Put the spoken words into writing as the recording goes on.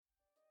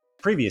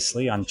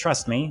Previously on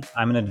Trust Me,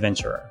 I'm an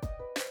Adventurer.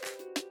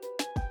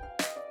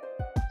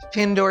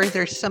 Findor,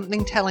 there's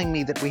something telling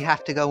me that we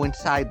have to go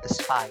inside the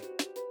spire.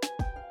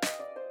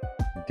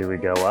 Do we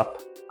go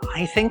up?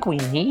 I think we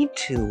need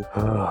to.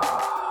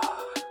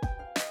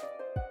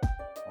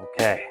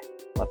 Okay,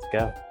 let's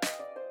go.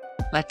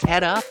 Let's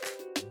head up.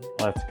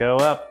 Let's go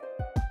up.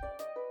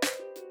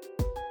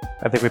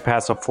 I think we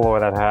pass a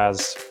floor that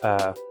has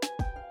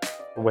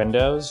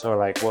windows, or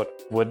like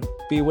what would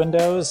be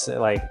windows.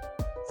 Like,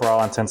 for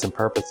all intents and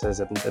purposes,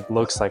 it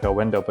looks like a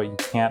window, but you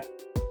can't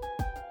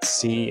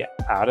see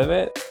out of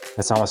it.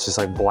 It's almost just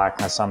like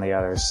blackness on the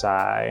other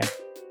side.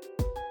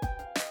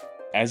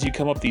 As you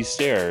come up these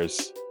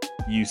stairs,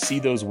 you see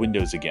those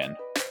windows again.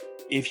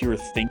 If you're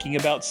thinking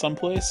about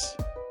someplace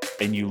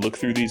and you look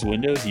through these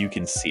windows, you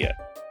can see it.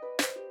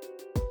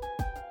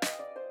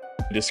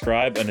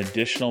 Describe an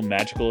additional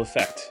magical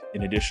effect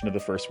in addition to the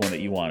first one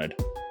that you wanted.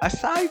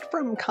 Aside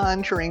from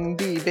conjuring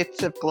the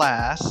bits of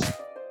glass,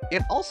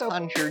 it also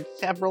conjured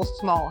several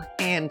small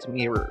hand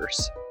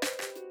mirrors.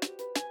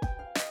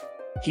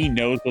 He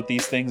knows what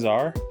these things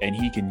are, and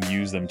he can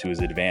use them to his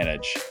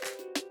advantage.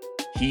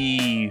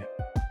 He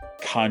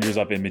conjures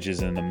up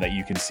images in them that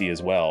you can see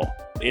as well.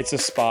 It's a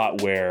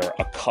spot where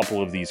a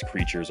couple of these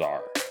creatures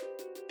are.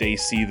 They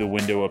see the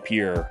window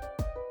appear,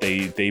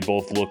 they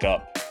both look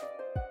up,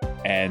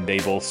 and they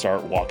both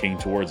start walking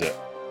towards it.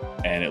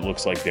 And it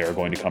looks like they're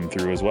going to come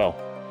through as well.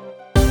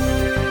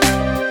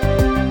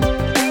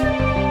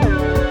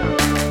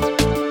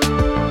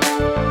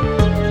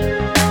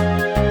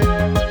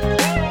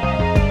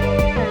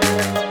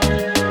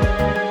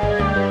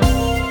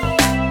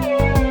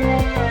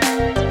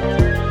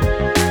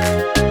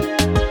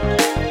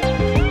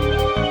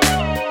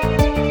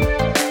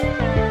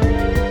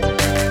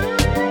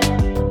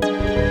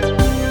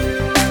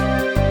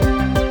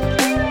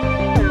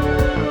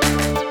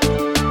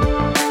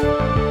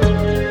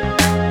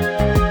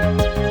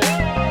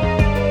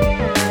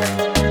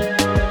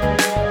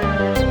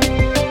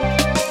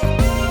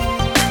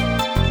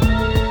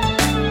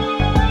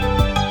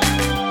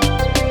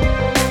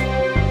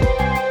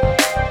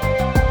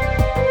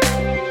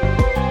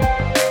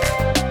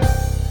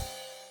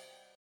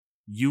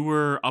 You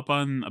were up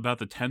on about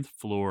the 10th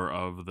floor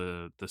of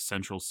the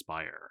central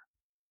spire.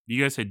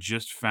 You guys had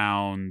just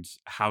found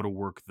how to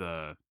work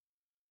the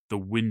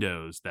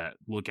windows that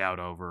look out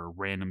over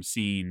random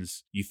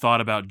scenes. You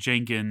thought about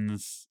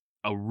Jenkins.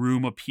 A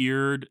room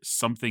appeared.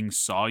 Something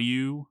saw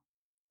you,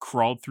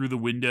 crawled through the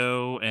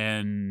window,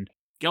 and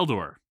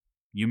Geldor,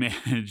 you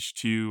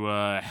managed to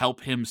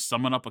help him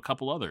summon up a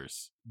couple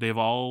others. They've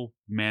all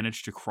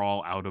managed to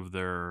crawl out of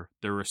their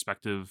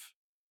respective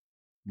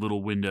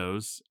little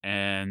windows,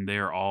 and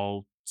they're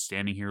all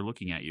standing here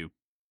looking at you.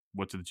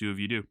 What do the two of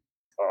you do?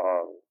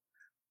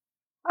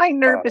 I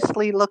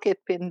nervously look at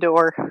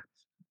Findor.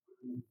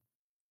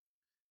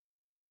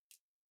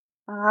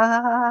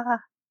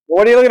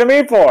 What are you looking at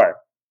me for?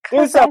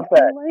 Do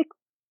something.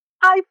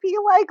 I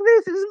feel like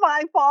this is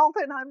my fault,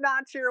 and I'm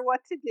not sure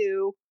what to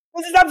do.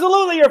 This is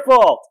absolutely your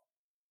fault.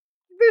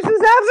 This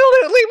is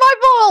absolutely my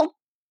fault.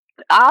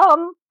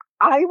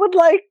 I would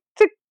like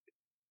to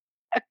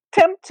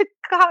attempt to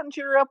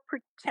conjure a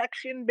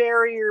protection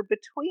barrier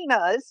between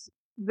us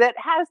that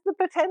has the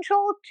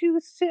potential to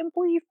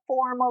simply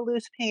form a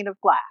loose pane of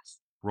glass.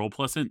 Roll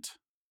plus int.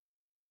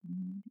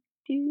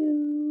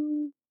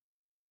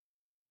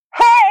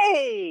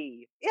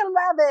 Hey!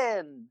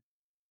 11!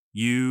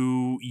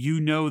 You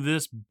know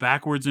this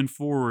backwards and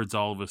forwards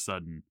all of a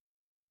sudden.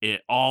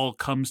 It all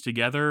comes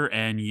together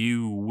and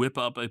you whip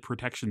up a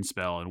protection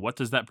spell. And what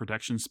does that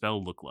protection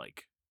spell look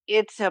like?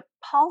 It's a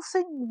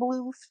pulsing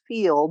blue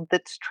field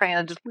that's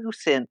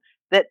translucent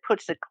that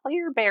puts a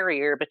clear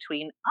barrier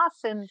between us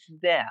and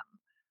them.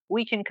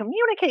 We can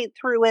communicate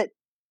through it,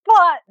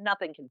 but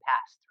nothing can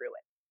pass through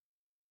it.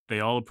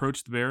 They all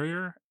approach the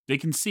barrier. They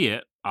can see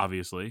it,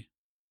 obviously.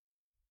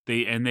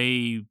 They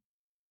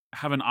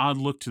have an odd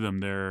look to them.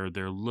 They're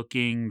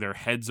looking, their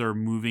heads are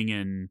moving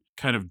in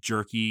kind of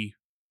jerky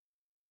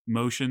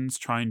motions,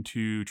 trying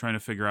to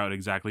figure out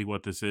exactly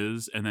what this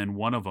is. And then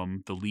one of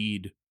them, the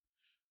lead,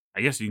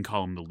 I guess you can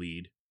call him the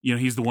lead. You know,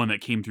 he's the one that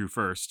came through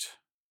first.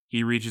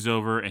 He reaches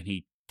over and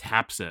he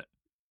taps it.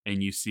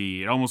 And you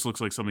see, it almost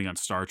looks like something on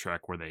Star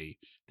Trek where they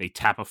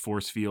tap a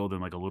force field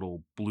and like a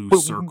little blue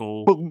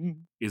circle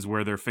is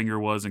where their finger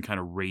was and kind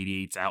of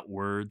radiates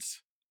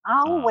outwards.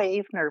 I'll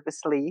wave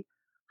nervously.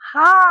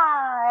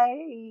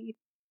 Hi!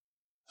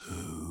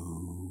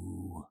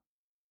 Who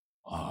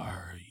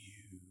are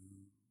you?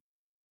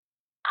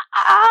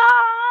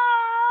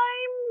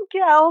 I'm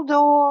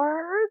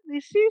Geldor.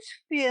 This is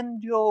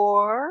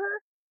Findor.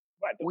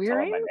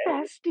 We're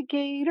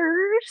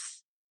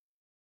investigators.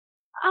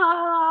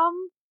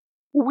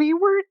 We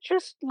were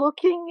just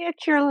looking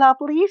at your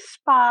lovely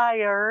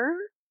spire.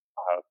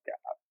 Oh,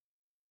 God.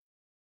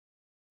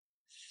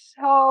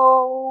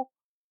 So,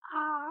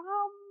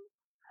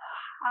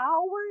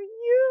 how are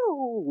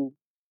you?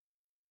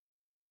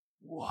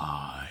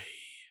 Why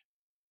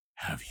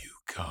have you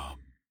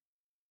come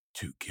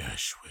to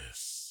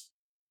Geshwis?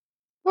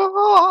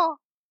 Oh,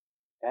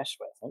 Dash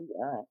with.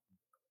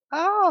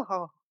 Oh,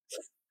 all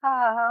right.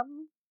 Oh,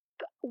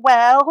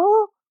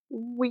 well,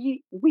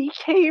 we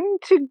came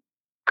to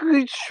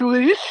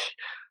Gushwish,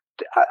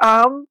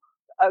 um,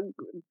 uh,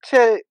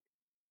 to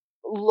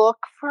look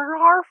for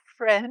our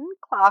friend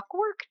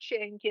Clockwork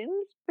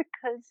Jenkins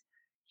because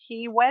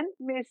he went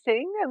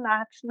missing and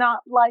that's not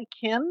like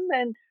him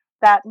and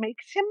that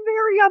makes him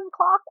very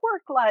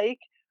unclockwork like.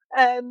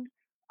 And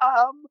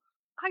I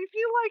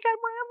feel like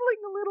I'm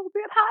rambling a little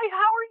bit. Hi, how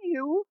are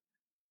you?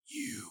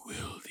 You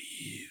will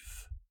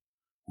leave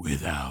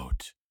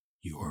without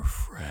your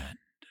friend.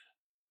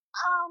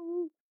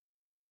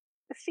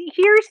 See,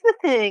 here's the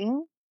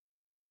thing.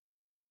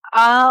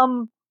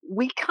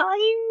 We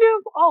kind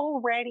of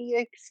already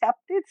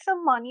accepted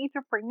some money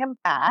to bring him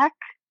back.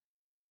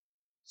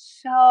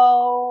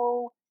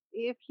 So,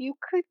 if you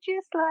could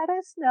just let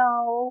us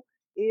know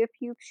if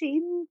you've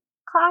seen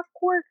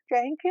Clockwork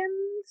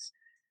Jenkins,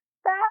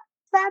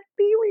 that'd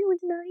be really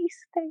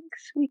nice.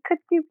 Thanks. We could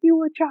give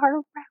you a jar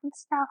of brown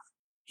stuff.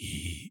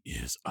 He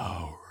is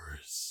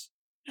ours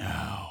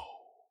now.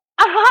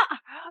 Is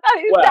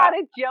Well- that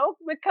a joke?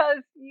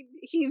 Because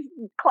he's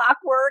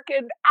Clockwork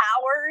and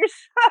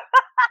ours.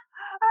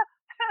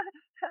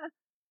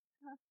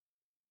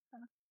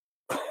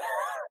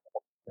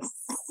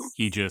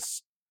 He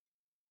just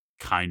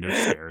kind of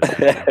stares at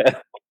you.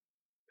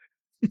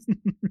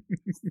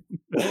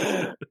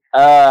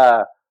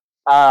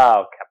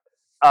 Okay.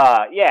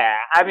 Yeah.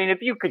 I mean, if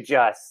you could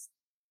just,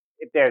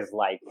 if there's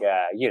like,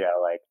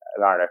 like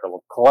an article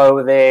of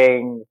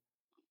clothing,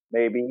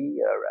 maybe,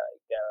 or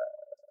like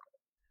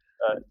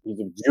a piece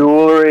of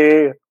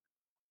jewelry,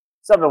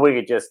 something we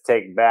could just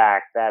take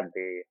back. That'd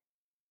be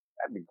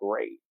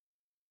great.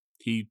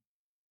 He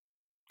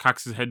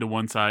cocks his head to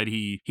one side.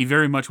 He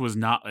very much was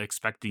not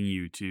expecting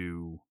you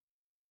to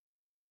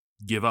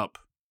give up,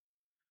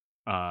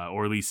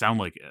 or at least sound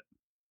like it.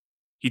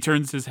 He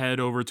turns his head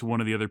over to one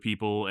of the other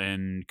people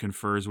and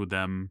confers with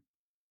them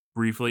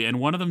briefly, and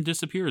one of them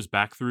disappears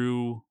back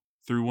through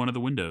one of the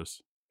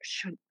windows.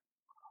 Should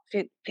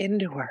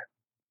Findor,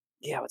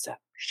 Yeah. What's up?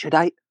 should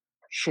I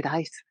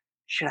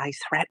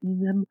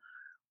threaten them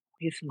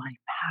with my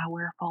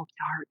powerful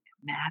dark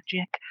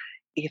magic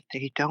if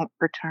they don't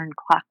return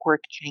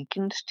Clockwork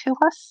Jenkins to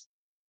us?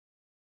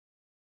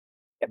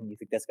 I mean, you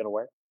think that's gonna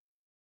work?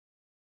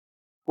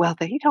 Well,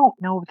 they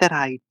don't know that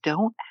I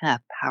don't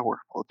have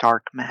powerful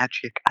dark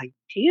magic. I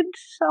did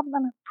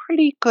summon a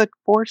pretty good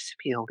force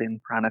field in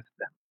front of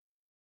them.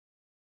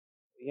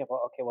 Yeah.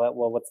 Well, okay.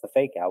 Well, what's the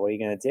fake out? What are you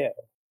gonna do?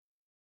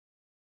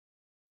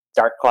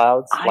 Dark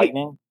clouds,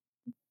 lightning.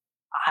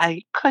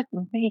 I could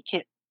make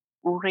it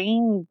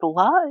rain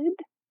blood,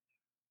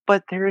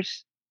 but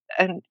there's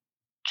a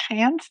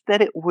chance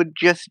that it would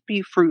just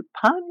be fruit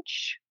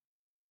punch.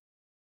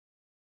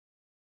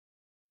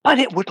 But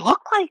it would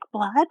look like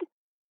blood.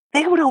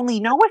 They would only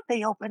know if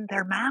they opened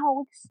their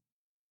mouths.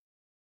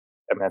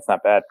 I mean, that's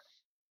not bad.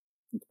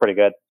 It's pretty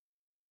good.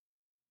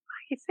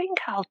 I think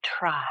I'll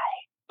try.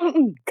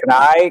 Can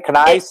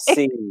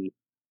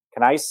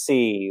I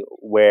see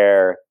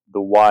where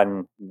the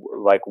one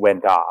like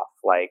went off?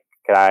 Like,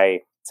 can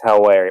I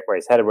tell where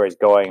he's headed, where he's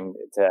going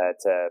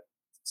to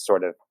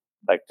sort of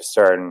like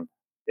discern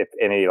if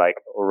any like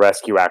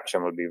rescue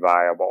action would be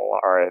viable,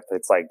 or if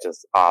it's like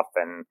just off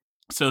and.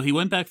 So he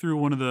went back through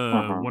one of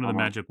the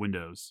magic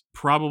windows.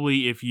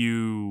 Probably if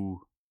you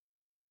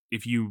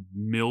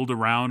milled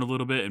around a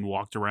little bit and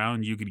walked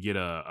around, you could get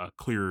a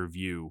clearer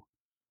view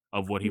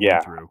of what he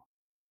went through.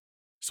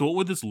 So what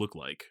would this look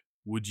like?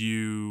 Would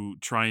you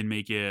try and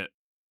make it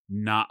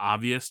not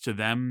obvious to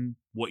them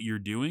what you're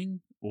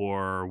doing?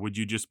 Or would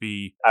you just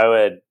be... I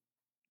would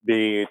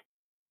be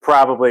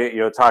probably,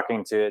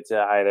 talking to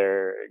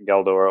either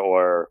Geldor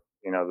or,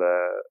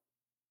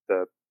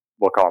 the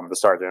we'll call him the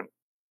sergeant.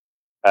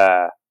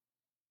 And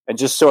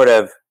just sort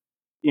of,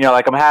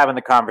 like I'm having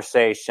the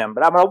conversation,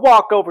 but I'm going to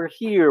walk over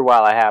here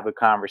while I have a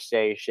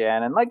conversation.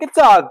 And like, it's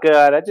all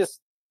good. I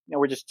just,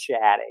 we're just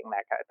chatting,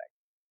 that kind of thing.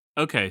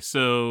 Okay,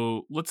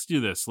 so let's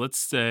do this. Let's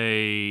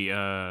say,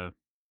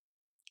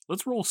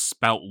 let's roll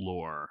Spout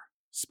Lore.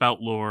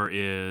 Spout Lore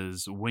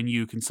is when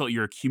you consult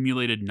your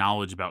accumulated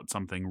knowledge about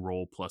something,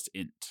 roll plus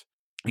int.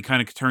 It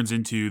kind of turns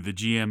into the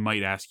GM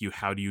might ask you,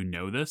 how do you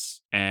know this?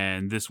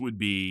 And this would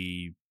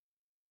be,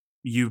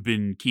 you've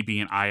been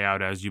keeping an eye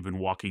out as you've been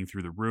walking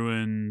through the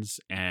ruins,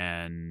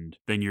 and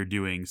then you're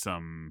doing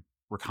some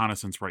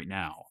reconnaissance right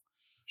now.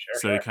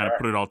 So you kind of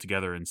put it all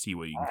together and see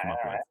what you can come up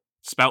with.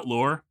 Spout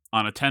Lore,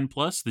 on a 10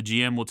 plus, the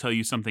GM will tell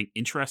you something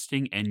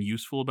interesting and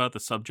useful about the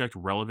subject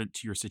relevant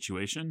to your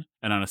situation.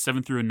 And on a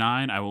 7 through a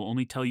 9, I will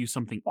only tell you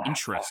something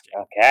interesting.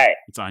 Okay.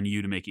 It's on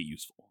you to make it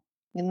useful.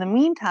 In the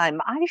meantime,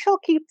 I shall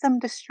keep them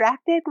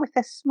distracted with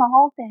a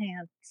small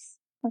dance.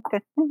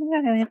 That's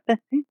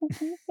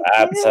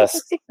a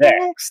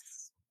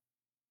 6.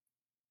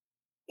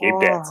 Keep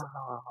dancing.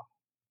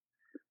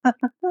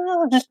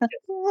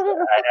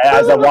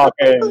 As I'm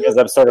walking, as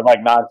I'm sort of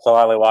like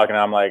nonchalantly walking,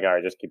 I'm like, all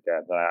right, just keep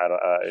dancing.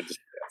 Just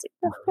dancing.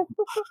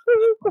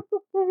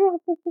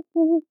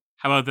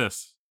 How about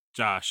this?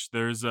 Josh,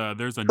 there's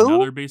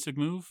another basic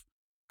move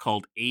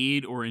called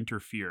Aid or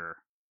Interfere.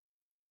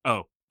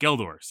 Oh,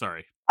 Geldor,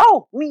 sorry.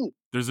 Oh, me.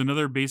 There's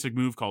another basic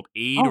move called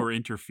Aid Oh. or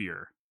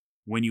Interfere.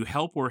 When you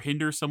help or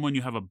hinder someone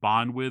you have a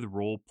bond with,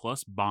 roll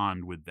plus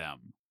bond with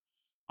them.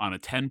 On a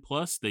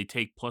 10+, they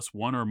take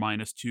 +1 or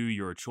 -2,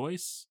 your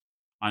choice.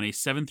 On a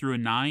 7 through a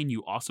 9,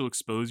 you also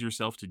expose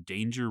yourself to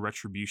danger,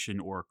 retribution,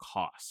 or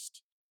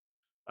cost.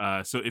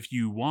 So if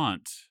you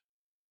want,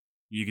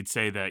 you could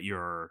say that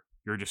your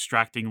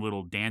distracting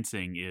little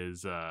dancing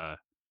is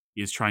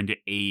trying to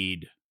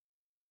aid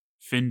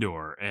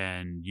Findor,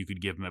 and you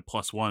could give him a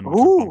 +1, which would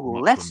bump him Ooh,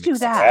 up let's to a do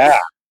mixed that.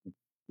 success.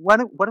 What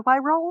do I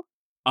roll?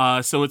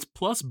 So it's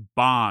plus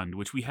bond,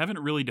 which we haven't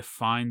really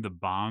defined the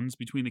bonds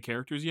between the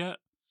characters yet.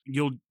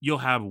 You'll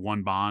have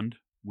one bond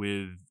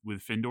with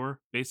Findor,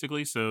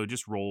 basically, so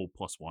just roll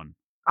 +1.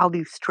 I'll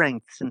do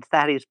strength since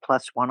that is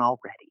 +1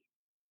 already.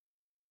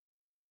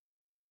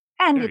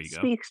 And There it you go.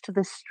 speaks to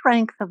the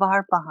strength of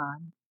our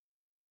bond.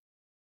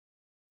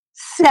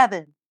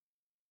 7.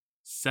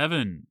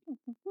 7.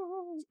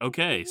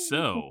 Okay,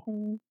 so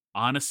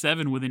on a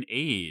 7 with an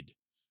aid,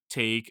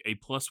 take a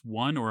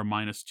 +1 or a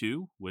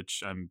 -2,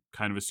 which I'm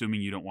kind of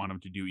assuming you don't want them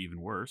to do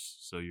even worse,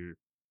 so you're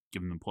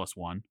giving them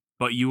 +1.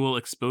 But you will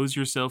expose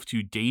yourself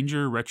to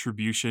danger,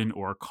 retribution,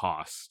 or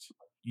cost.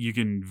 You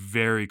can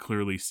very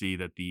clearly see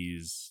that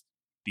these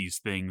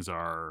things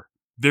are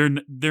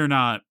they're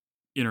not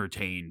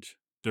entertained.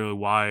 They're,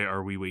 why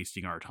are we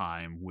wasting our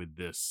time with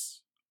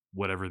this,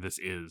 whatever this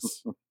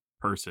is,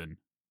 person?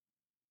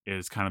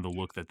 Is kind of the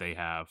look that they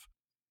have.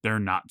 They're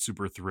not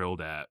super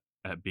thrilled at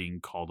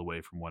being called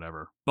away from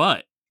whatever.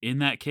 But in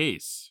that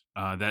case,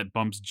 that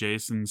bumps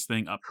Jason's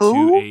thing up to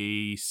Who?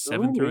 a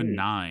 7 through a Ooh-wee.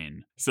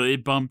 9. So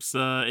it bumps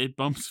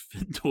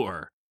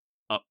Findor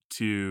up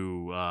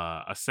to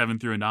a 7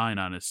 through a 9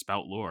 on his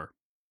spout lore.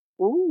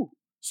 Ooh.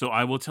 So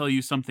I will tell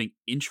you something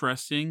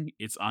interesting.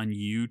 It's on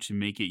you to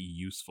make it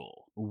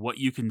useful. What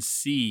you can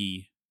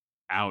see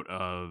out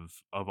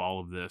of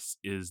all of this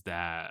is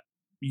that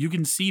you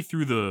can see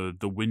through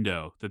the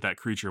window that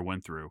creature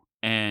went through,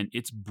 and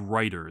it's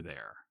brighter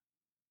there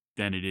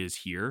than it is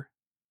here.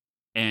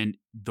 And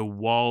the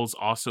walls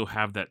also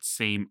have that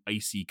same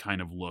icy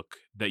kind of look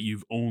that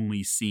you've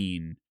only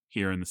seen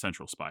here in the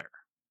Central Spire.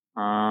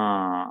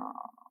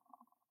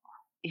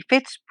 If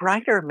it's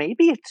brighter,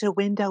 maybe it's a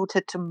window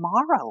to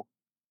tomorrow.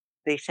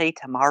 They say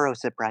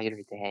tomorrow's a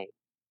brighter day.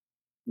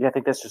 Yeah, I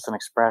think that's just an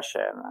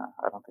expression.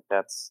 I don't think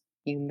that's.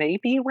 You may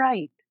be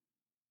right.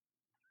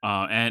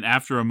 And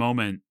after a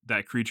moment,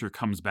 that creature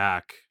comes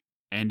back,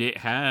 and it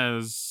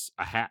has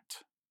a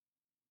hat.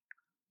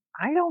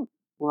 I don't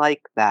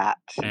like that.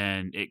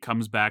 And it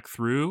comes back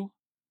through.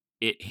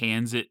 It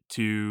hands it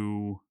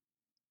to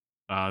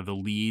the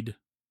lead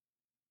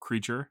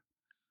creature,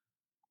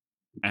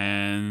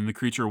 and the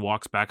creature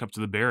walks back up to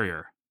the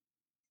barrier.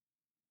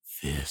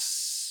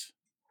 This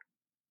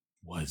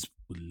was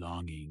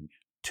belonging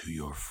to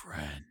your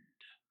friend.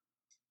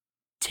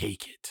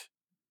 Take it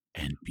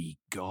and be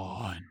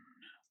gone.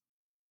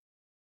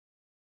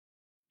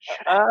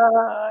 Should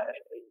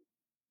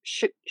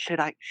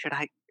I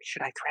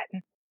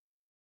threaten?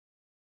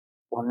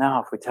 Well,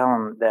 now if we tell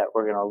them that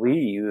we're gonna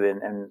leave,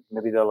 and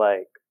maybe they'll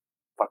like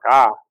fuck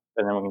off,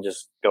 and then we can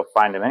just go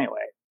find him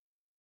anyway.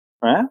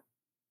 Huh?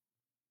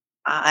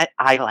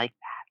 I like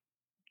that.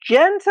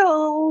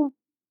 Gentle,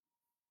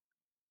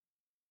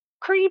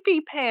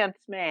 creepy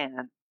pants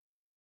man.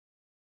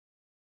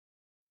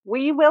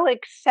 We will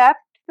accept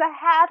the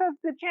hat of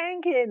the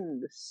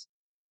Jenkins.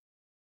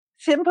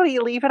 Simply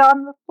leave it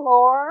on the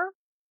floor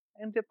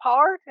and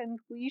depart, and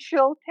we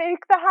shall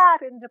take the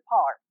hat and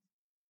depart.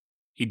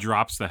 He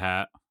drops the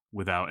hat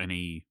without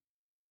any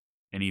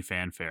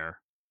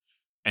fanfare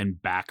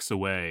and backs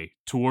away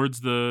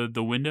towards the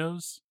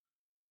windows,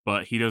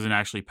 but he doesn't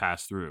actually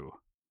pass through.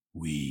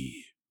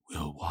 We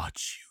will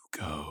watch you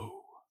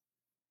go.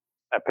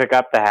 I pick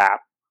up the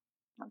hat,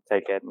 I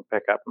take it and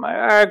pick up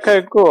my.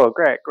 Okay, cool,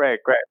 great.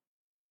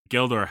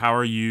 Geldor, how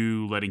are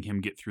you letting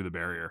him get through the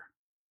barrier?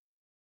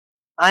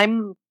 I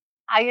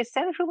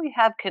essentially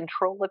have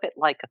control of it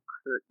like a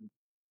curtain.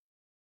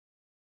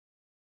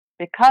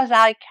 Because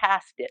I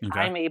cast it, Okay.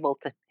 I'm able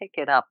to pick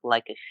it up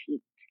like a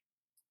sheet.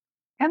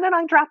 And then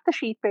I drop the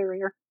sheet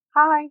barrier.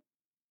 Hi.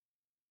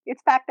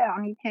 It's back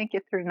down. You can't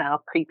get through now,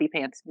 creepy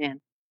pants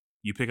man.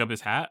 You pick up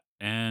his hat,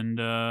 and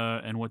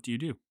what do you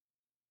do?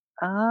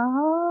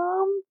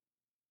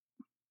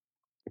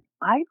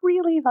 I'd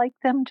really like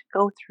them to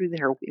go through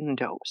their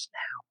windows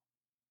now.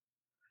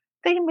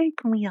 They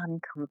make me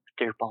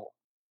uncomfortable.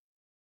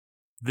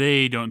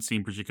 They don't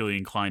seem particularly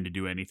inclined to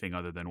do anything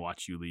other than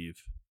watch you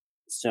leave.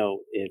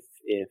 So if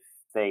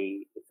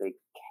they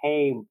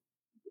came,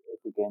 if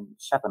we can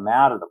shut them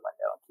out of the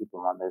window and keep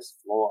them on this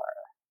floor,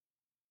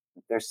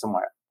 if there's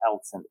somewhere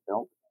else in the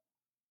building,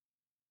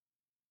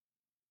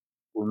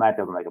 we might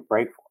be able to make a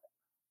break for it,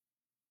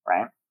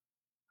 right?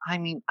 I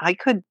mean, I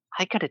could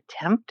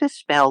attempt a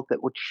spell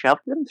that would shove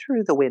them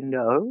through the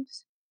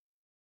windows.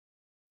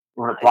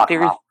 We're gonna block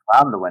them There's- off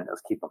from the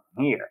windows, keep them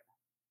here.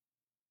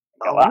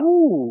 Go up.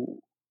 Oh.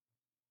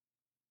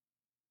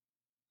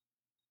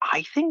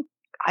 I think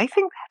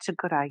that's a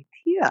good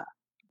idea.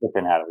 But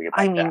then how do we get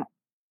I back mean, down?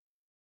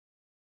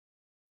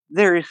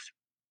 there's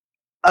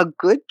a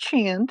good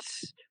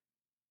chance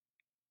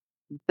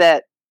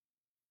that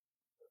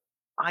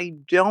I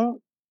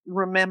don't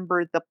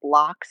remember the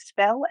block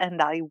spell,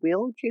 and I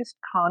will just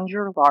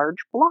conjure large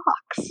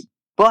blocks.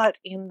 But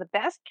in the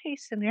best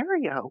case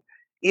scenario,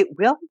 it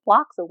will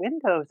block the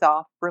windows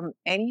off from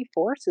any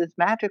forces,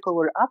 magical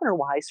or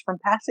otherwise, from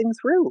passing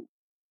through.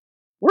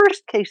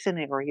 Worst case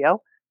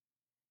scenario,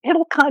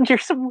 it'll conjure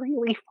some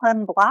really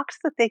fun blocks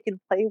that they can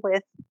play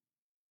with.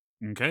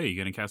 Okay, you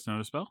gonna cast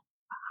another spell?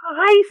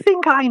 I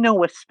think I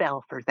know a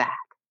spell for that.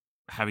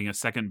 Having a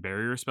second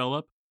barrier spell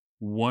up,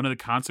 one of the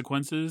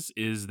consequences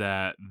is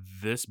that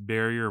this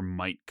barrier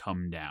might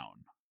come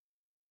down.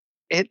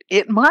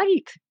 It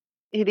might.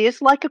 It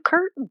is like a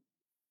curtain.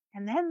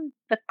 And then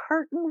the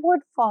curtain would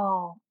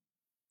fall.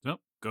 So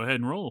go ahead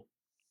and roll.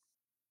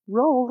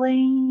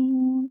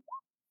 Rolling.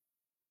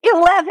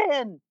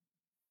 11!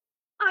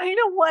 I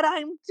know what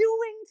I'm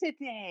doing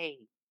today.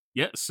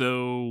 Yeah,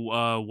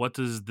 so what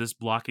does this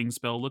blocking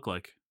spell look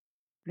like?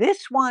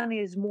 This one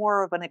is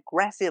more of an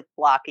aggressive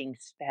blocking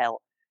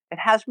spell. It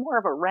has more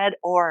of a red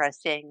aura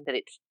saying that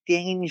it's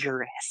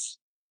dangerous.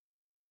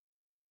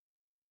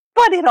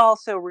 But it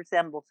also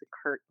resembles a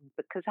curtain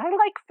because I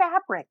like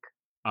fabric.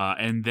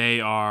 And they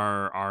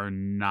are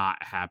not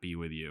happy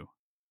with you.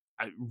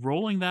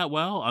 Rolling that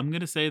well, I'm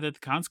gonna say that the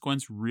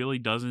consequence really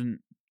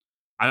doesn't.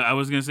 I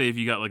was gonna say if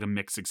you got like a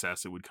mixed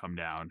success, it would come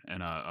down,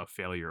 and a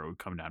failure, it would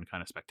come down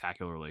kind of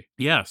spectacularly.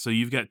 Yeah, so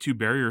you've got 2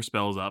 barrier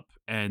spells up,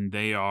 and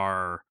they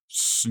are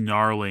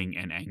snarling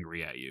and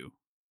angry at you.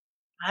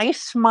 I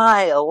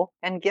smile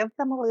and give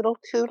them a little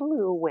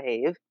toodaloo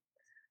wave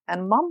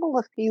and mumble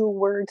a few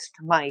words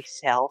to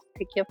myself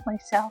to give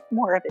myself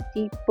more of a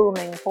deep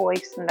booming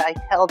voice, and I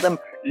tell them,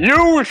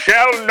 You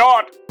shall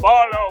not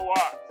follow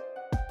us.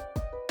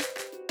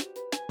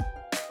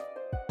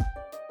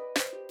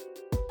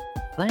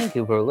 Thank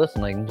you for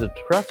listening to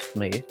Trust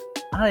Me,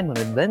 I'm an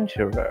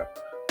Adventurer.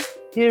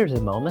 Here's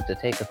a moment to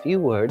take a few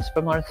words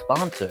from our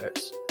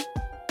sponsors.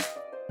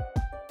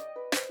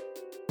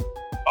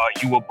 Are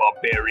you a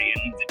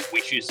barbarian that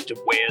wishes to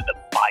wear the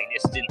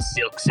finest in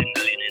silks and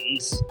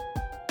linens?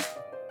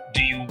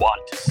 Do you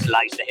want to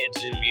slice the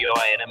heads of your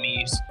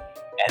enemies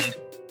and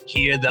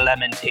hear the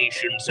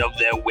lamentations of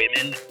their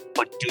women,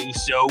 but do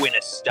so in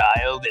a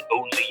style that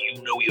only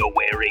you know you're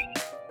wearing?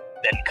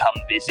 Then come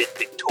visit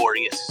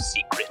Victorious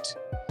Secret.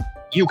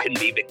 You can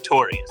be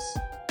victorious.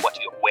 What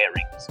you're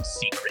wearing is a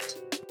secret.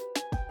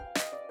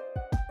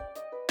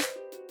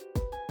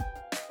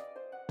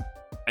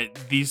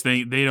 These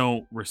things, they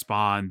don't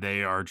respond.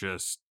 They are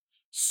just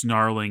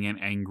snarling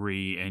and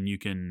angry, and you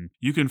can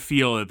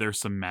feel that there's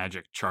some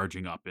magic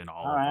charging up in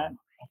all of Alright. them.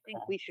 I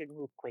think we should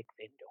move quick,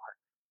 Vindor.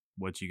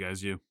 What you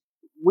guys do?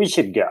 We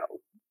should go.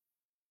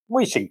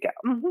 We should go.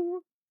 Mm-hmm.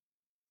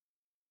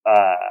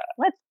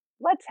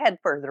 Let's head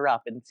further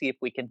up and see if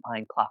we can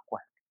find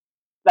Clockwork.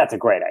 That's a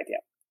great idea.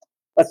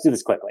 Let's do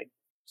this quickly.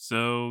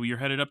 So you're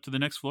headed up to the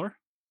next floor?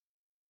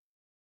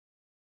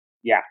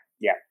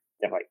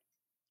 Definitely.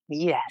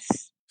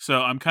 Yes. So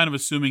I'm kind of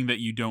assuming that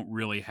you don't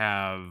really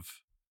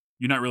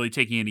you're not really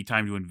taking any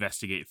time to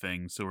investigate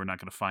things, so we're not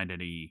going to find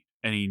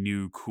any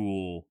new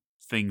cool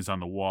things on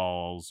the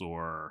walls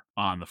or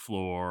on the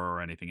floor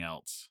or anything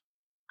else.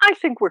 I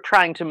think we're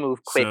trying to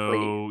move quickly.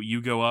 So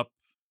you go up.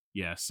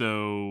 Yeah,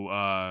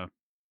 so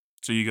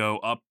you go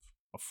up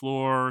a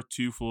floor,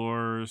 2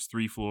 floors,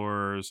 3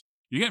 floors.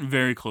 You're getting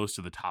very close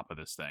to the top of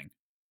this thing.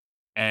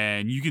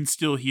 And you can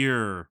still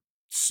hear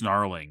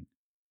snarling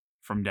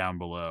from down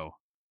below.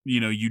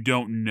 You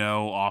don't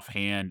know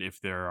offhand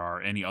if there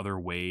are any other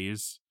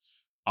ways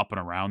up and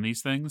around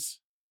these things,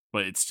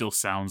 but it still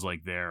sounds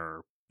like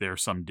they're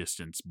some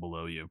distance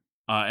below you.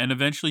 And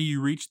eventually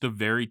you reach the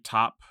very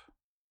top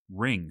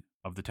ring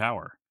of the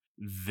tower.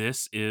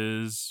 This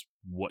is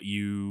what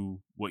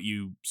you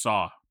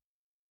saw,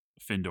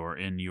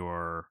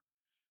 Findor,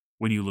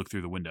 when you look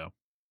through the window.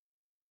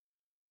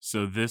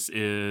 So this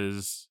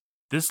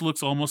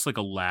looks almost like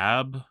a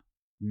lab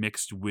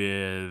mixed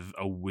with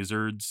a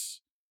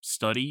wizard's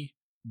study.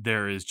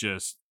 There is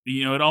just,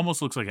 it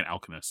almost looks like an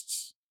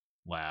alchemist's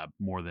lab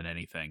more than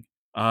anything.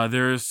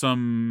 There's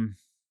some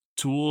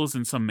tools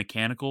and some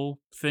mechanical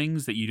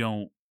things that you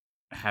don't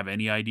have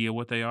any idea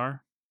what they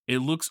are. It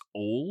looks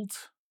old,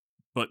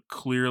 but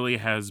clearly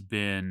work has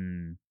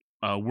been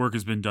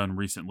done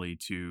recently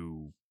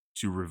to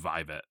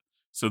revive it.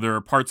 So there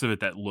are parts of it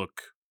that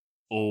look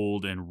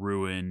old and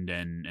ruined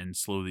and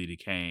slowly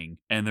decaying,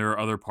 and there are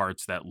other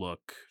parts that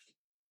look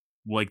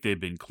like they've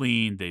been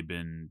cleaned, they've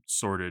been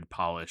sorted,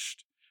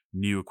 polished,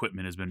 new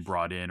equipment has been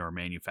brought in or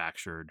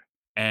manufactured.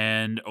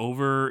 And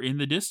over in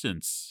the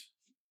distance,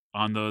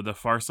 on the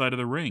far side of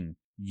the ring,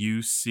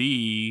 you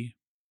see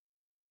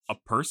a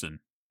person,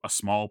 a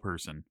small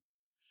person,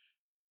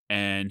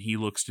 and he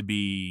looks to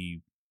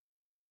be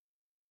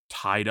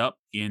tied up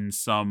in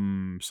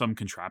some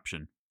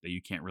contraption that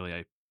you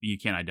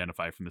can't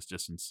identify from this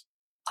distance.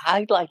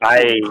 I'd like to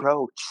I-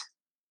 approach.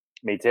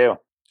 Me too.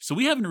 So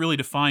we haven't really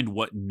defined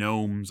what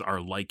gnomes are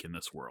like in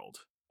this world.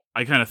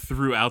 I kind of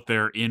threw out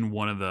there in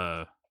one of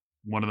the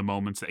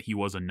moments that he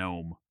was a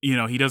gnome. You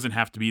know, he doesn't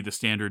have to be the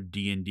standard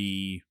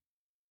D&D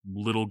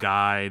little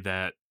guy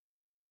that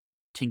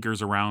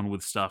tinkers around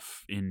with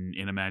stuff in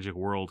a magic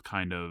world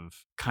kind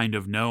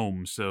of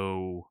gnome.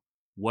 So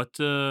what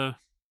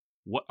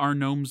are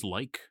gnomes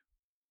like?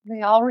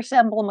 They all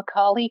resemble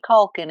Macaulay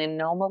Culkin in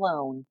Gnome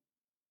Alone.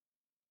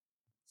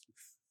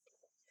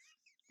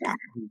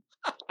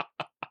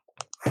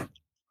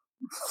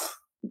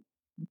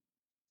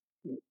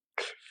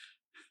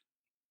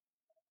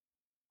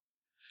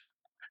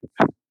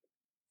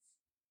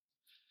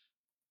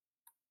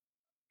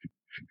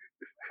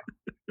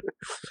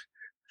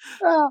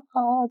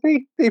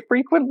 They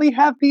frequently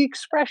have the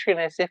expression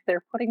as if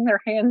they're putting their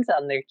hands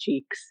on their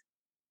cheeks.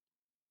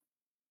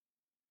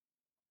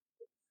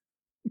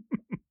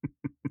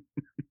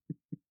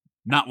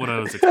 Not what I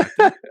was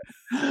expecting.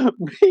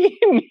 Me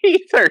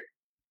neither.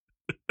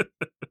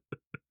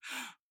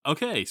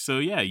 Okay, so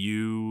yeah,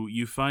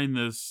 you find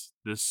this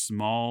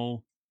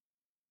small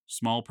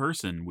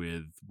person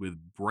with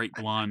bright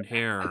blonde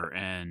hair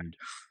and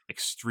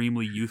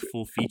extremely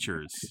youthful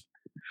features.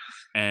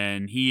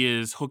 And he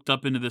is hooked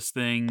up into this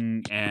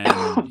thing,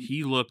 and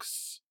he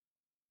looks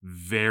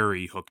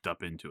very hooked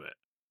up into it.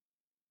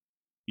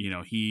 You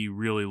know, he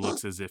really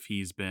looks as if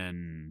he's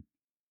been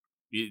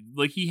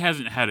like he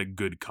hasn't had a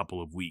good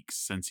couple of weeks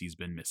since he's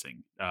been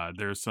missing.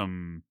 There's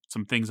some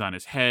things on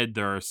his head.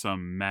 There are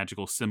some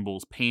magical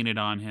symbols painted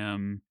on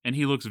him, and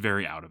he looks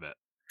very out of it.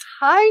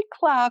 Hi,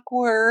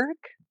 Clockwork.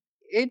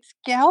 It's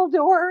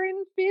Galdor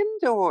and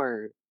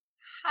Findor.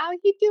 How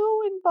you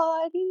doing,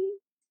 buddy?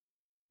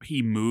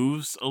 He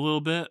moves a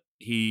little bit.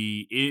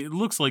 It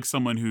looks like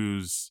someone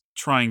who's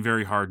trying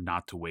very hard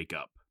not to wake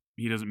up.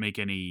 He doesn't make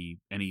any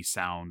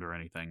sound or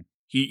anything.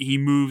 He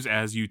moves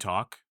as you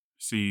talk,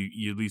 so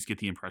you at least get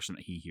the impression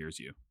that he hears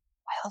you.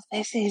 Well,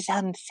 this is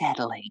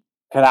unsettling.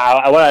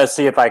 I want to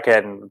see if I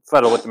can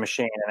fiddle with the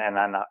machine and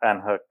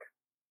unhook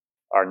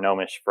our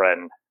gnomish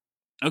friend.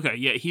 Okay,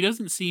 yeah, he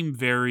doesn't seem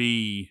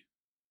very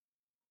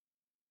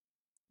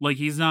like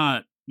he's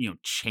not,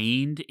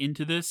 chained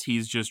into this.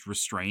 He's just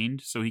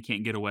restrained, so he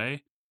can't get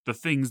away. The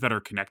things that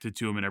are connected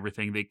to him and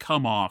everything, they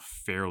come off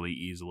fairly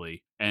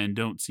easily and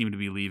don't seem to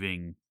be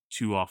leaving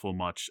too awful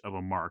much of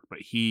a mark, but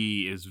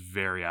he is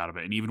very out of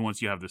it. And even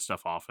once you have this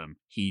stuff off him,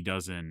 he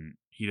doesn't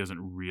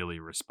really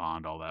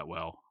respond all that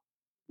well.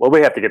 Well,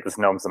 we have to get this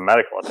gnome some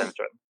medical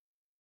attention.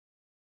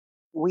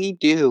 We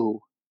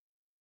do.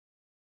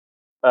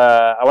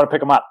 I want to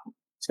pick him up.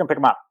 Just gonna pick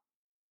him up.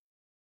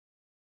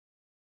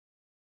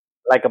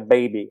 Like a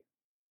baby.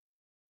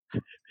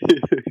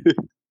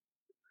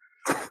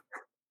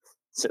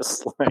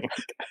 Just like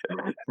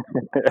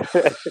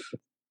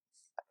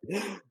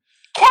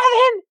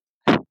Kevin!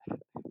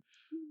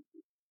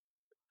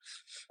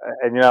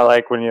 And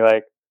like when you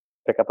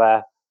pick up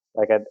a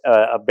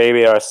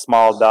baby or a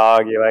small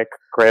dog, you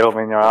cradle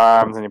them in your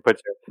arms and you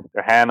put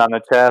your hand on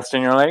the chest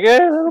and you're like, hey,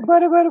 little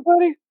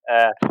buddy.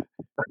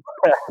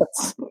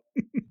 It's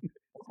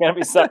gonna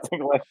be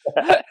something like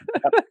that.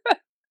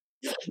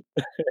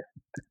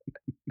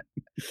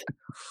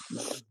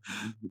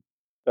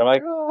 So I'm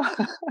like,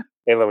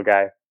 hey, little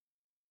guy,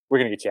 we're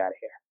gonna get you out of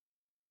here.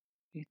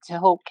 It's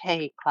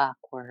okay,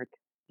 Clockwork.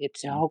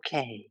 It's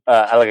okay.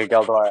 I look at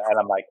Galdor and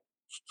I'm like,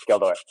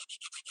 Galdor,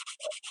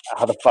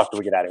 how the fuck do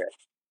we get out of here?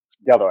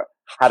 Galdor,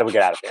 how do we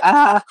get out of here?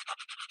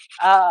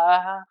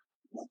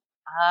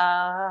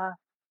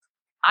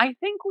 I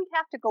think we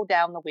have to go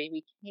down the way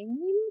we came,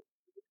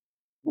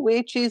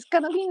 which is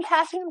gonna mean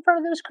passing in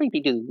front of those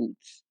creepy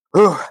dudes.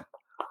 Ooh.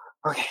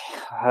 Okay,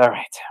 all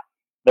right.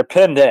 They're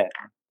pinned in.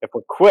 If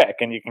we're quick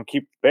and you can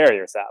keep the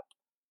barriers up,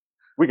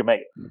 we can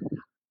make it.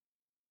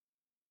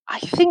 I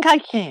think I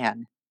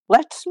can.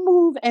 Let's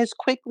move as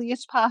quickly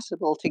as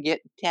possible to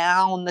get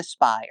down the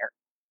spire.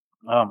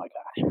 Oh my god.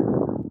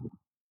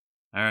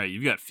 All right,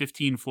 you've got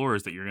 15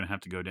 floors that you're going to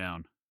have to go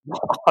down.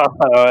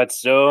 Oh,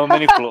 it's so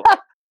many floors.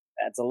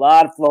 That's a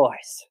lot of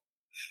floors.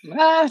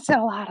 That's a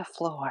lot of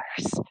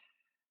floors.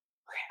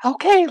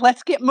 Okay,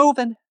 let's get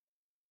moving.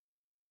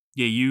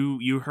 Yeah,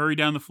 you hurry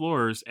down the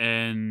floors,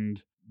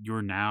 and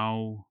you're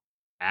now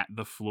at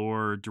the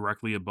floor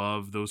directly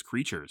above those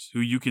creatures, who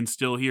you can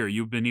still hear.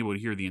 You've been able to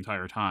hear the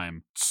entire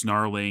time,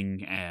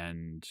 snarling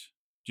and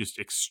just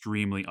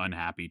extremely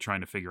unhappy,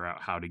 trying to figure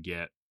out how to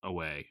get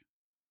away.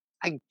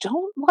 I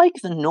don't like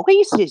the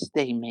noises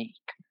they make.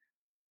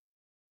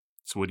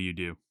 So what do you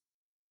do?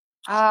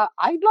 I'd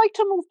like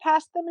to move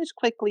past them as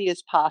quickly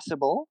as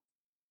possible.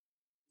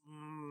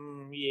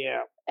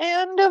 Yeah.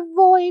 And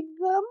avoid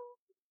them.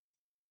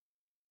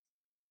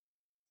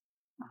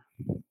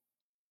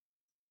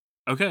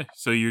 Okay,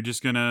 so you're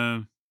just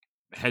gonna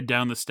head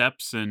down the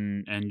steps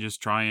and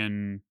just try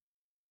and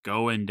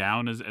go and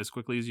down as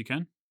quickly as you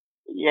can?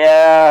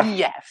 Yeah.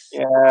 Yes.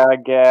 Yeah, I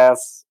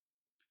guess.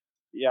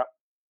 Yep.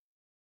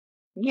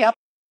 Yep.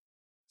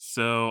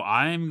 So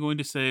I'm going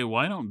to say,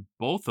 why don't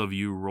both of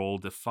you roll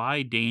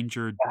Defy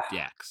Danger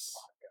Dex?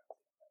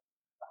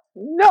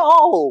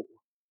 No!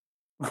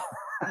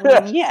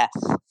 Yes.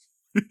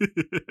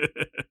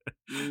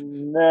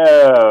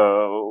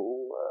 No.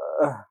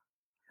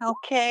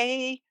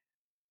 Okay.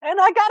 And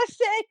I got a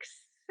 6.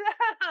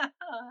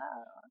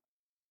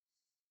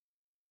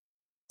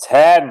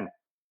 10.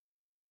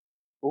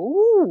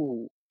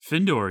 Ooh.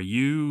 Findor,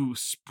 you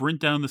sprint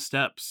down the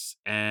steps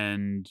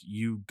and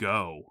you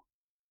go.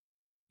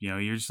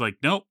 You're just like,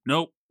 nope,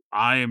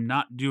 I am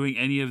not doing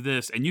any of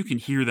this. And you can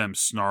hear them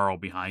snarl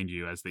behind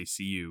you as they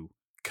see you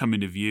come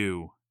into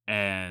view.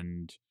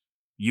 And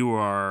you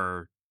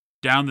are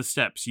down the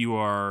steps. You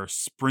are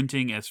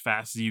sprinting as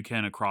fast as you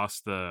can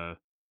across the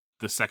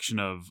section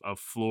of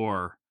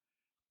floor.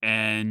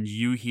 And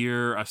you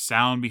hear a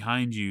sound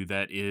behind you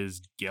that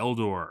is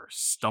Geldor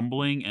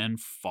stumbling and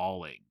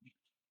falling.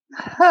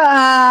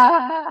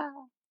 I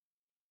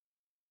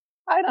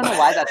don't know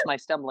why that's my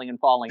stumbling and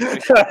falling.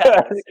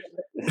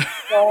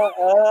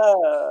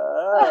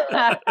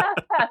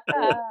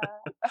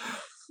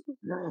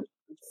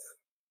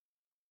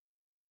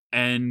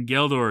 And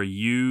Geldor,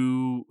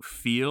 you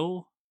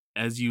feel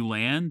as you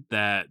land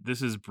that this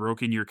has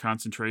broken your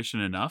concentration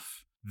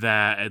enough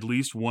that at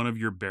least one of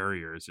your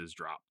barriers is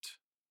dropped.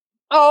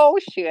 Oh,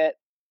 shit.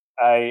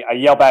 I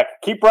yell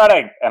back, keep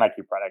running! And I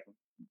keep running.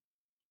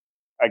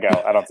 I go.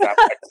 I don't stop.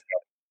 I just go.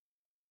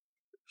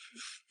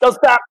 Don't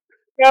stop!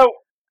 Go!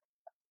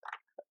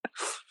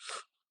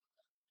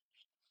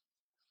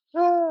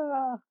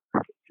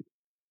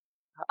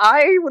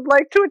 I would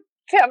like to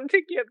attempt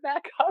to get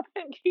back up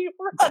and keep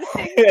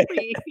running,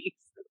 please.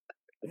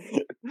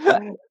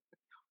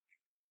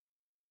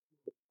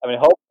 I mean,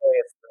 hopefully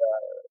it's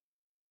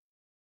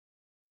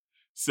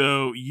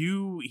So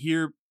you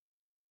hear...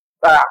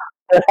 Ah.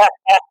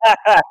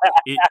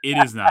 It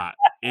is not.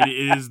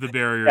 It is the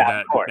barrier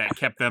Yeah, that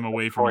kept them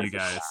away from you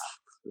guys.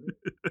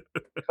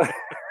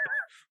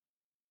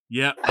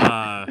 Yep.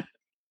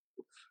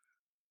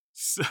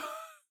 So,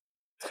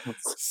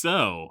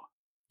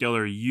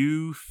 Geller,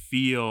 you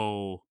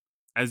feel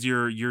as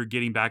you're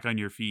getting back on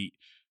your feet,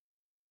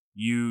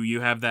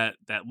 you have that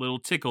little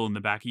tickle in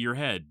the back of your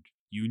head.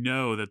 You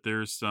know that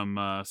there's some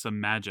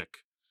magic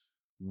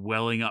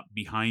welling up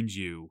behind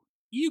you.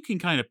 You can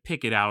kind of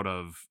pick it out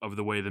of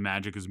the way the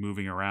magic is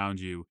moving around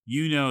you.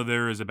 You know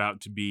there is about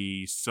to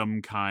be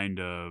some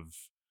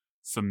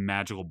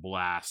magical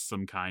blast,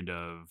 some kind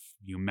of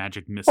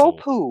magic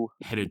missile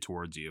headed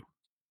towards you.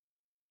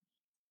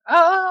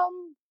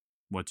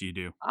 What do you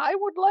do? I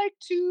would like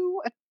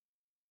to.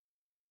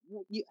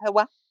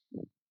 What?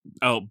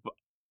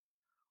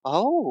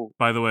 Oh.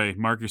 By the way,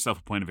 mark yourself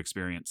a point of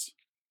experience.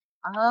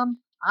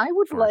 I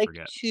would like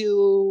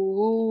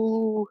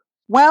to.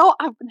 Well,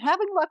 I've been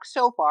having luck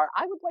so far.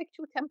 I would like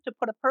to attempt to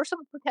put a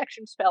personal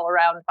protection spell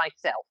around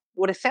myself. It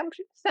would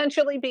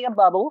essentially be a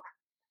bubble.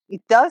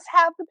 It does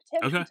have the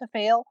potential to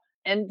fail,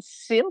 and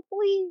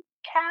simply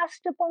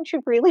cast a bunch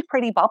of really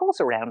pretty bubbles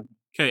around me.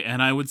 Okay,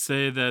 and I would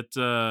say that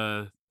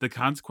the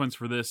consequence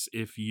for this,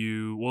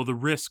 the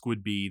risk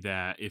would be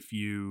that if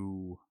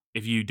you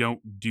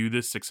don't do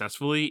this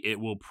successfully, it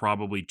will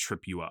probably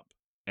trip you up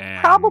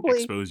and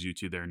expose you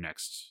to their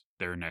next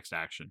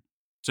action.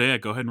 So yeah,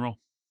 go ahead and roll.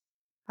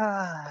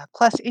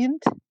 Plus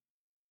int?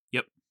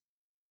 Yep.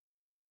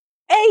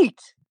 8!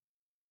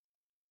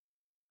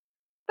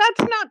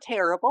 That's not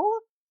terrible.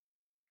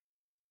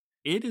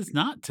 It is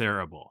not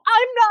terrible.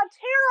 I'm not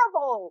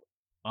terrible!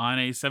 On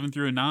a 7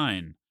 through a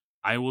 9,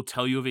 I will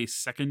tell you of a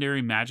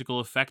secondary magical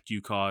effect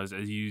you cause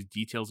as you use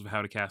details of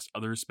how to cast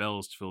other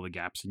spells to fill the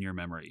gaps in your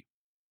memory.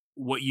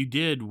 What you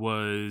did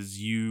was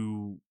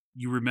you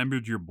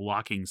remembered your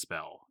blocking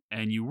spell,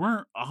 and you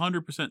weren't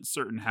 100%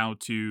 certain how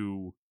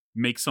to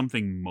make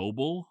something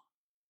mobile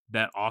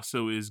that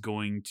also is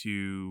going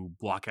to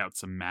block out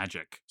some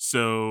magic.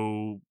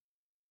 So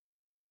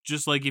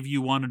just like if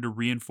you wanted to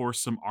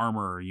reinforce some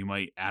armor, you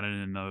might add in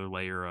another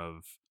layer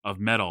of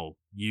metal.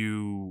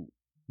 You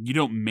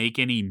don't make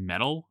any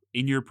metal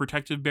in your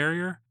protective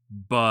barrier,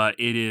 but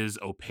it is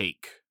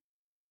opaque.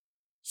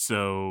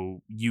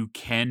 So you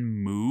can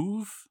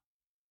move.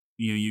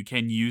 You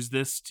can use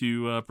this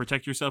to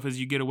protect yourself as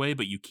you get away,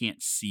 but you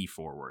can't see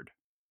forward.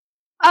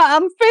 Findor,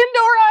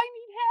 I need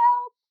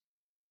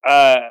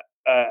help.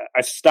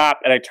 I stop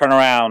and I turn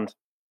around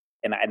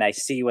and I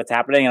see what's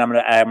happening, and I'm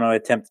gonna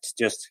attempt to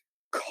just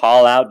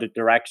call out the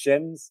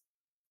directions.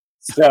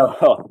 So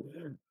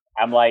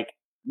I'm like,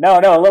 no,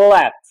 a little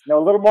left, no,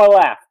 a little more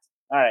left.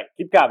 All right,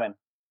 keep coming.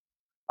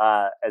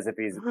 As if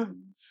he's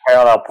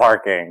parallel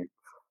parking,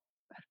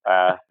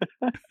 or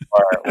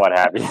what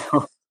have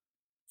you.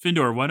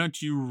 Findor, why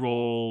don't you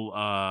roll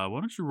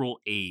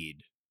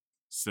aid?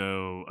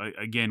 So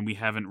again, we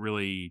haven't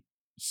really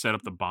set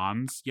up the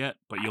bonds yet,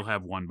 but you'll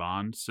have one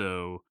bond.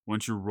 So why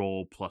don't you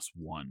roll +1?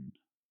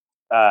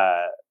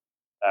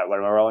 What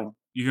am I rolling?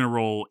 You're gonna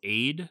roll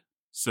aid.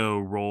 So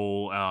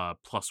roll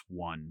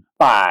 +1.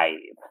 5.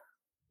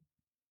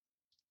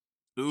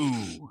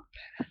 Ooh.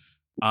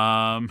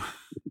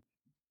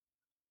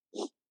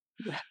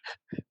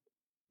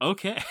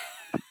 Okay.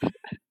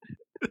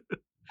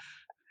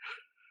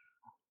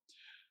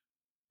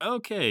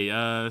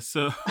 Okay,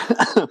 so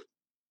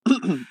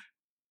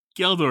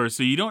Geldor,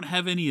 so you don't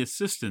have any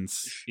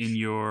assistance in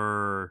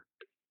your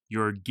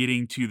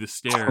getting to the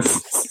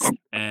stairs,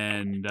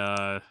 and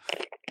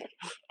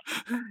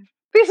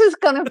This is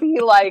gonna be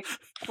like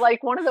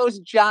one of those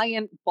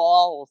giant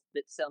balls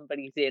that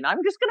somebody's in. I'm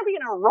just gonna be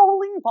in a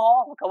rolling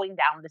ball going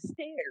down the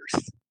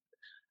stairs.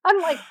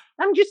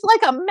 I'm just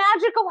like a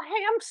magical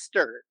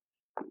hamster.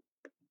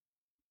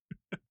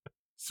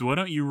 so why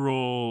don't you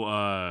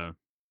roll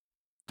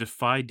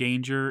Defy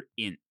Danger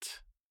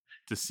Int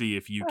to see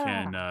if you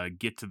can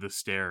get to the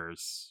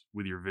stairs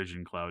with your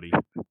vision cloudy.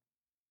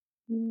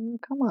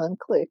 Come on,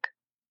 click.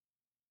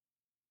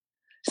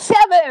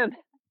 7!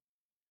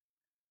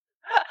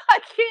 I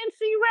can't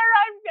see where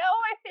I'm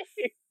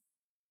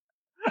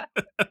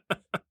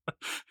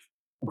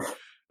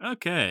going.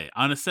 Okay,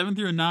 on a 7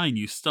 through a 9,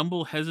 you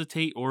stumble,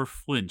 hesitate, or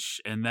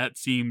flinch, and that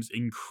seems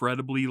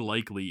incredibly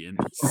likely in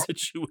this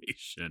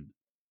situation.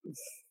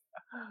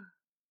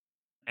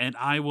 And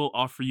I will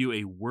offer you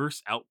a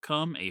worse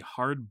outcome, a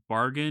hard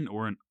bargain,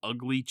 or an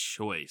ugly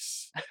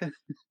choice.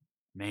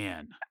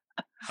 Man.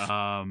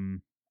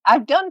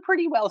 I've done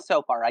pretty well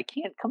so far. I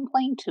can't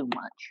complain too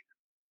much.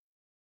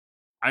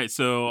 All right,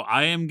 so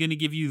I am going to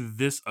give you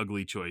this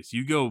ugly choice.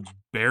 You go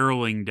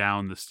barreling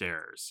down the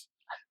stairs.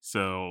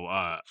 So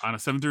on a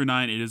 7 through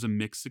 9, it is a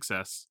mixed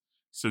success.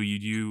 So you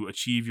do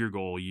achieve your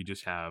goal. You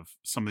just have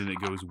something that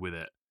goes with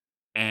it.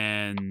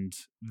 And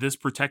this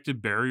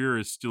protective barrier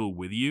is still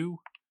with you.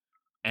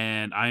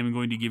 And I am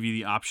going to give you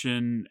the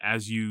option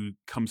as you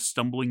come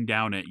stumbling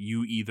down it,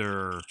 you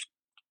either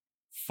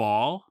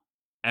fall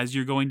as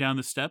you're going down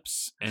the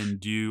steps and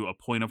do a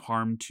point of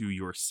harm to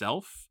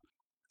yourself,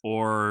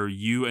 or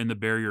you and the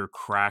barrier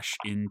crash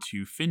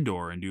into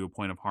Findor and do a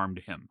point of harm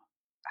to him.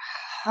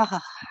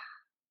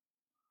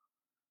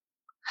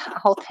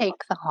 I'll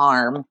take the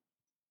harm.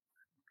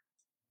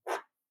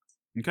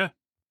 Okay.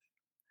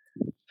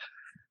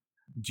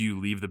 Do you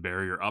leave the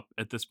barrier up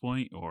at this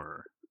point,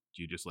 or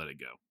do you just let it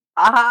go?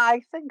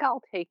 I think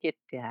I'll take it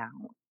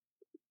down.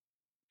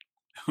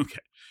 Okay.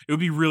 It would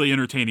be really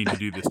entertaining to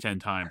do this 10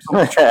 times.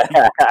 Okay,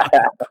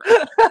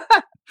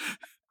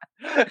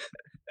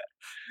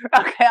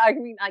 I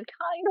mean, I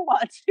kind of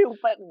want to,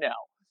 but no.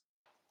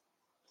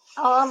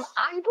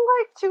 I'd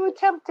like to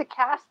attempt to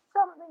cast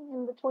something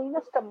in between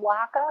us to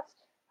block us.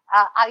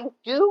 I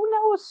do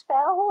know a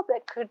spell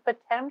that could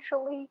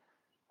potentially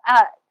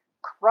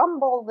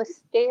crumble the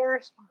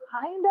stairs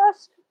behind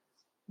us.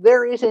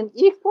 There is an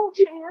equal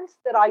chance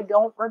that I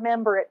don't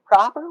remember it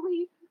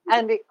properly,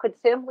 and it could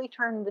simply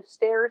turn the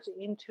stairs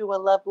into a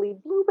lovely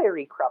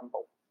blueberry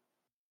crumble.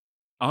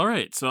 All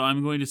right, so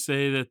I'm going to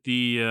say that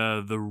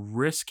the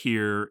risk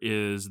here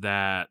is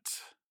that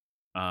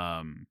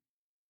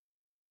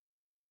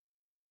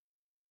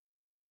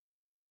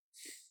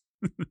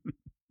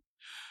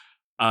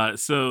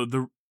so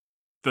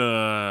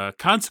the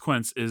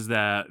consequence is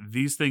that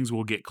these things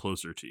will get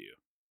closer to you.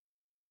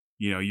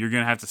 You know, you're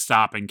going to have to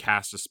stop and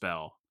cast a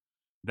spell.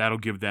 That'll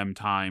give them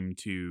time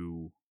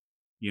to,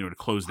 you know, to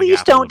close the gap.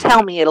 Please don't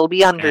tell me it'll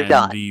be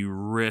underdone. And the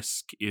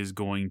risk is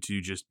going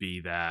to just be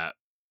that,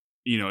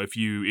 you know, if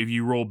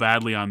you roll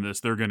badly on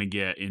this, they're going to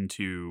get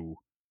into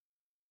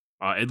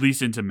at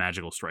least into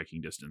magical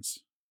striking distance.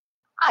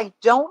 I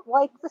don't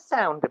like the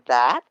sound of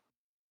that.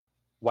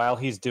 While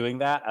he's doing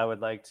that, I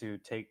would like to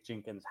take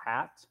Jenkins'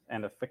 hat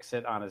and affix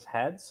it on his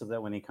head so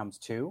that when he comes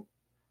to,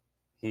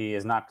 he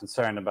is not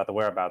concerned about the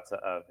whereabouts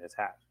of his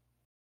hat.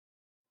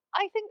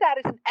 I think that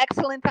is an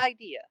excellent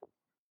idea.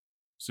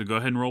 So go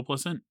ahead and roll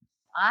 +int.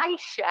 I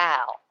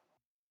shall.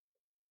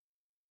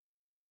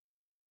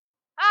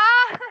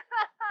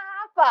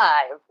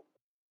 5.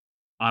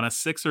 On a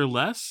 6 or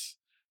less,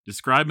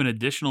 describe an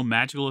additional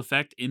magical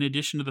effect in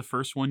addition to the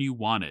first one you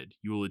wanted.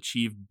 You will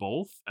achieve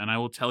both, and I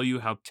will tell you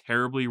how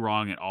terribly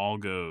wrong it all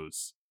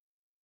goes.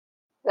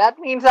 That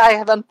means I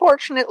have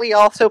unfortunately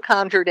also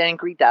conjured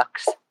angry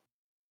ducks.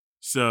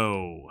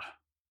 So,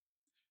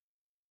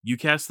 you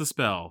cast the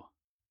spell.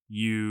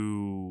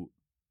 You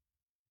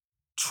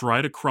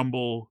try to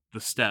crumble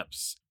the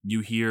steps.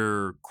 You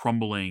hear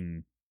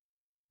crumbling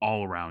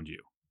all around you.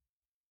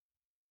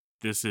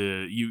 This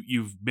is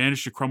you've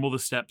managed to crumble the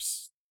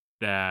steps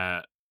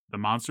that the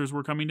monsters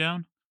were coming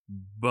down,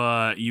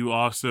 but you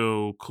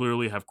also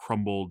clearly have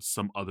crumbled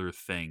some other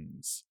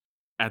things.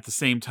 At the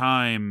same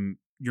time,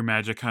 your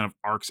magic kind of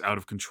arcs out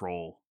of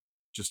control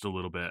just a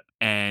little bit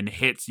and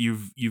hits.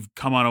 You've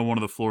come on one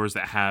of the floors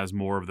that has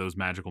more of those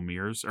magical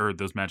mirrors or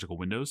those magical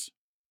windows.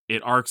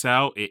 It arcs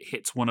out, it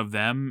hits one of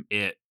them,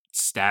 it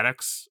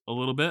statics a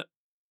little bit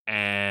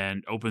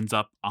and opens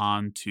up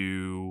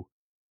onto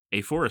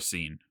a forest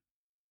scene.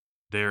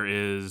 There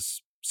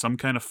is some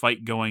kind of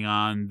fight going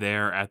on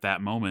there at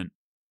that moment,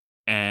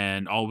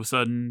 and all of a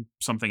sudden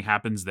something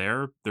happens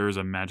there. There's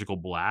a magical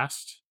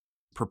blast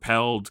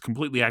propelled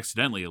completely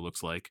accidentally, it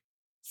looks like,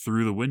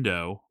 through the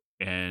window,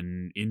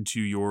 and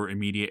into your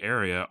immediate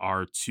area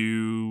are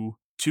two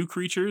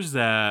creatures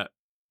that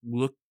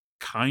look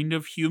kind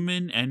of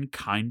human and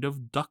kind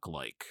of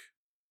duck-like.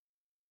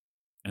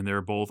 And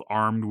they're both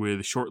armed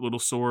with short little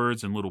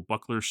swords and little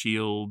buckler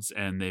shields,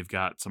 and they've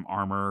got some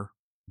armor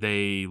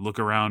They look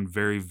around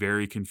very,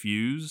 very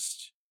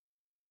confused.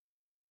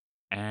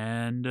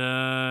 And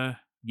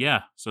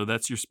yeah, so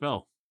that's your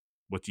spell.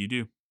 What do you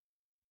do?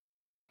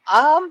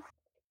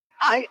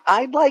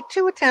 I'd like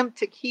to attempt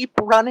to keep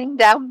running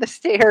down the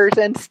stairs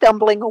and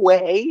stumbling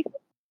away.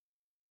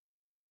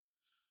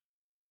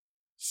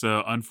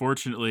 So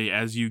unfortunately,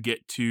 as you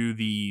get to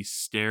the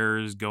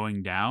stairs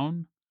going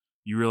down,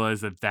 you realize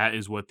that that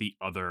is what the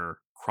other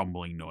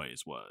crumbling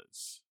noise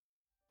was.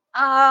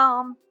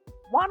 Want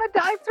to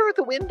dive through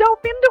the window,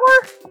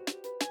 Findor?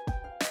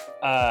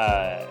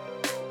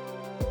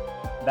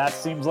 That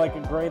seems like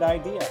a great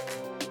idea.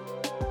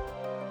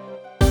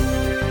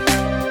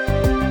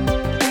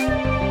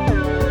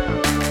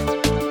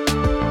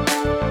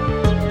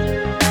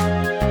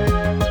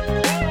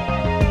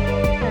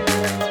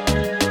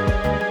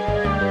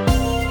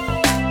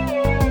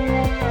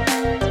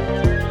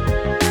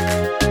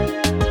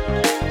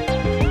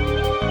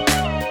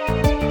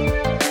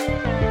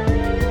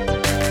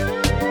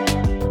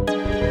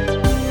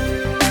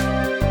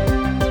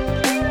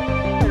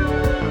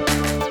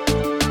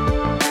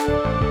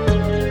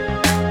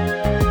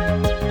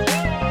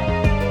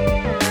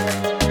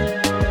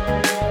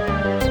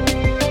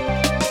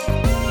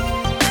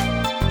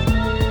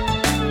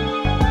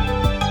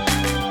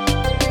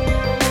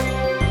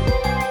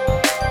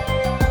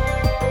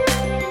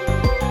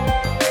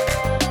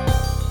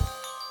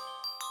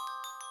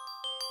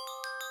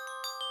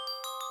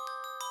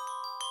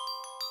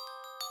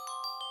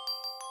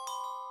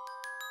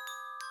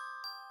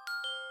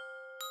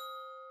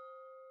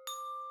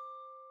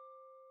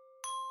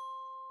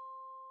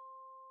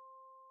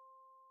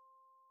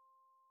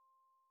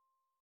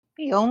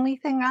 The only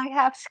thing I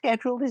have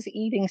scheduled is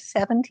eating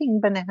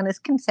 17 bananas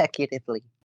consecutively.